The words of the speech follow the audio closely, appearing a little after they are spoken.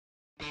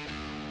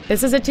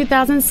This is a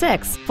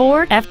 2006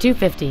 Ford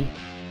F-250.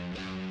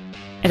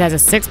 It has a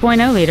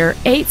 6.0-liter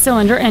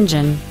 8-cylinder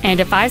engine and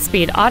a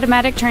 5-speed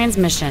automatic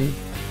transmission.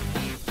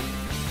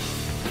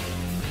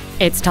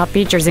 Its top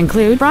features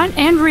include front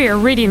and rear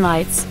reading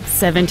lights,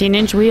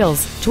 17-inch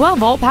wheels,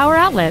 12-volt power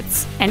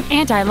outlets, an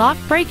anti-lock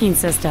braking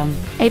system,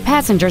 a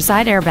passenger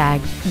side airbag,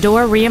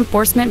 door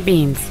reinforcement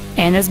beams,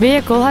 and this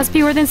vehicle has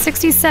fewer than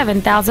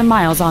 67,000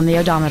 miles on the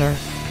odometer.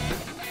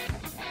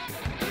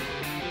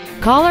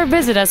 Call or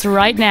visit us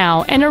right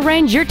now and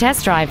arrange your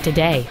test drive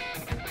today.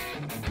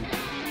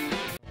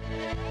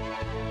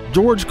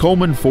 George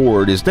Coleman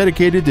Ford is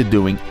dedicated to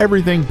doing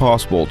everything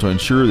possible to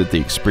ensure that the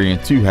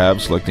experience you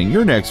have selecting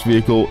your next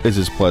vehicle is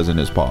as pleasant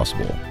as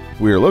possible.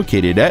 We are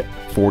located at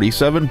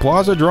 47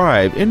 Plaza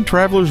Drive in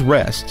Travelers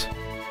Rest.